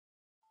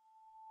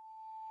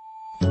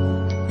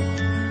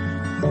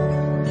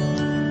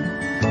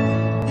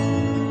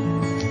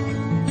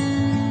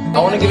I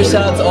want to give a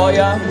shout out to all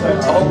y'all. I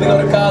hope we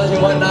go to college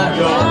and whatnot.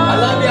 I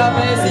love y'all,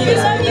 man. See you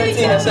guys in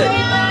 13. That's it.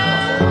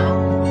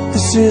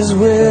 This is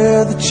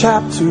where the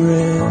chapter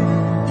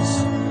ends.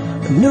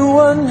 A new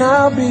one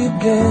now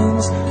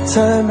begins.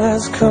 Time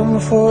has come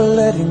for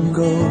letting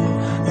go.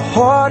 The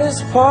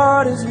hardest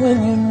part is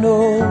when you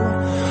know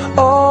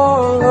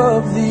all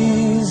of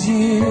these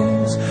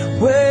years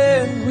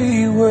when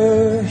we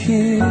were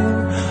here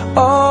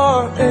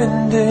are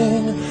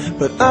ending.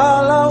 But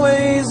I'll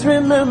always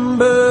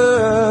remember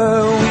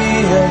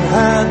we have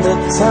had the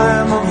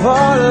time of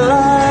our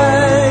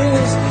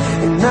lives.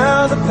 And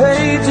now the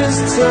pages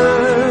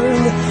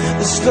turn,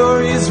 the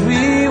stories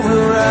we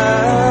will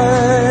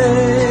write.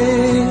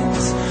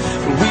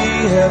 We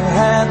have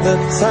had the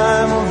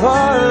time of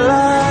our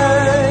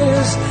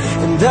lives,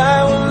 and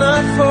I will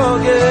not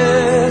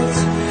forget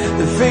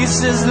the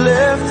faces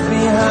left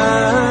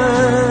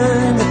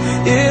behind.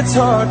 It's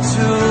hard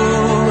to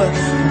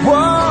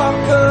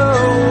walk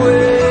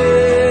away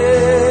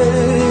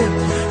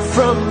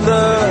from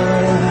the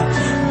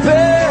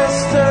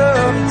best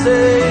of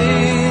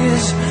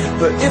days,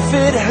 but if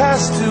it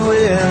has to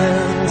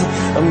end,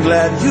 I'm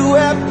glad you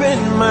have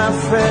been my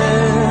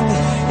friend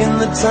in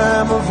the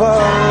time of our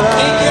lives.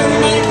 Thank you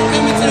everybody for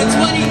coming to the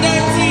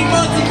 2013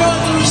 Multi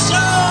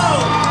Show!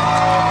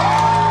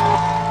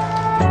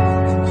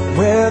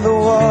 Where the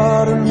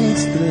water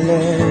meets the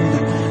land,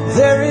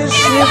 there is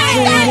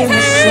shifting in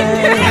the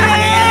sand.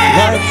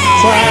 Like the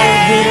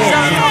tide that ebbs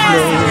and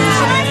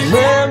flows,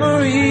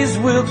 memories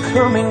will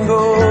come and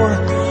go.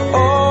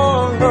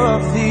 All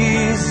of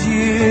these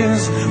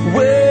years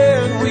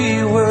when we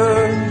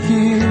were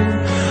here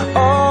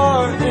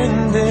are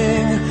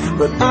ending,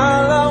 but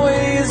I'll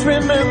always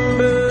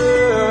remember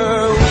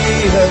we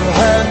have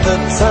had the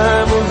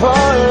time of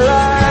our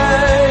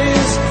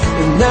lives.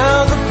 And now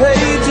the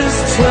pages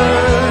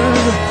turn,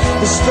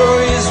 the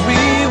stories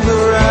we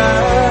will write.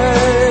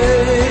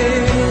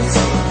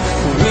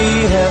 We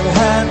have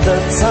had the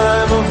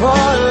time of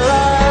our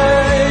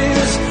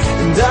lives,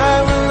 and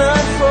I will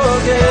not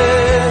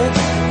forget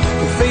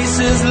the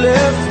faces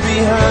left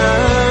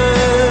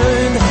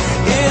behind.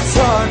 It's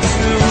hard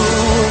to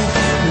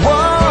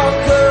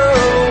walk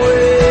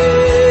away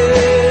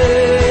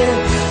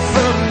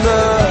from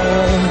the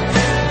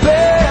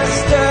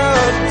best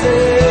of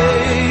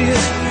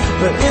days,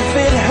 but if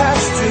it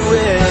has to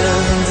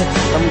end,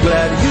 I'm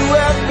glad you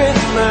have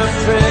been my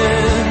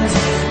friend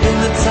in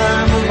the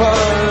time of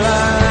our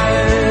lives.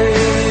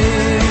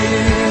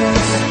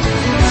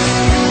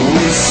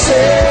 We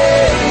say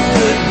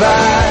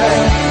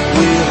goodbye,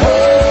 we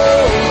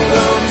hold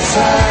on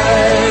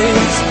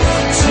tight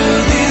to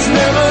these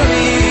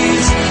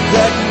memories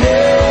that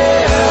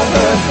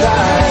never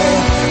die.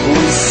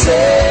 We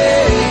say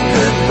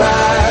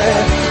goodbye,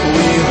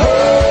 we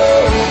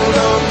hold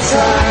on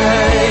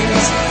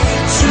tight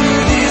to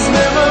these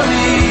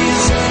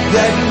memories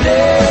that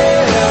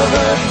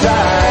never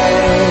die.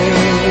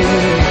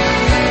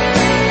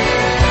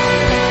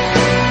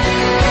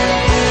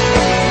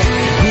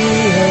 We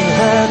have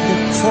had the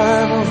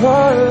time of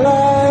our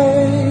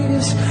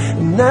lives,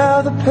 and now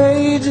the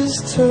pages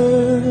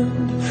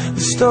turned,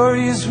 the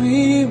stories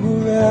we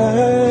will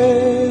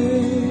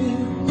write.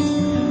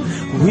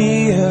 We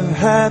have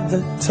had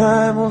the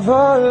time of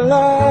our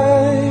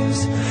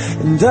lives,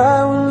 and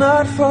I will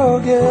not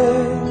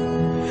forget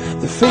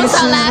the faces It's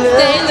our last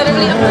day,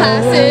 literally, of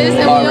classes,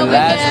 and Our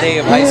last day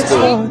of high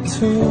school. It's hard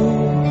to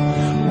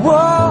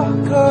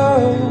walk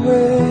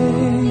away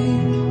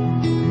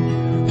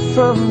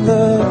from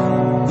the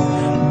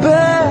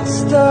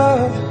best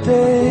of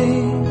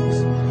days,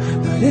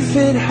 but if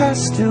it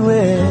has to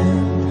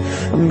end,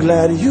 I'm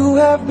glad you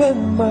have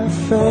been my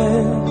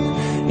friend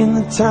in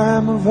the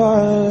time of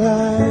our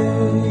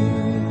lives.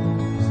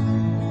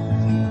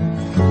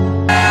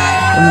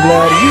 I'm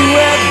glad you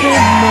have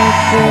been my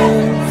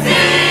friend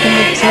in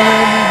the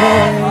time of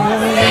our lives.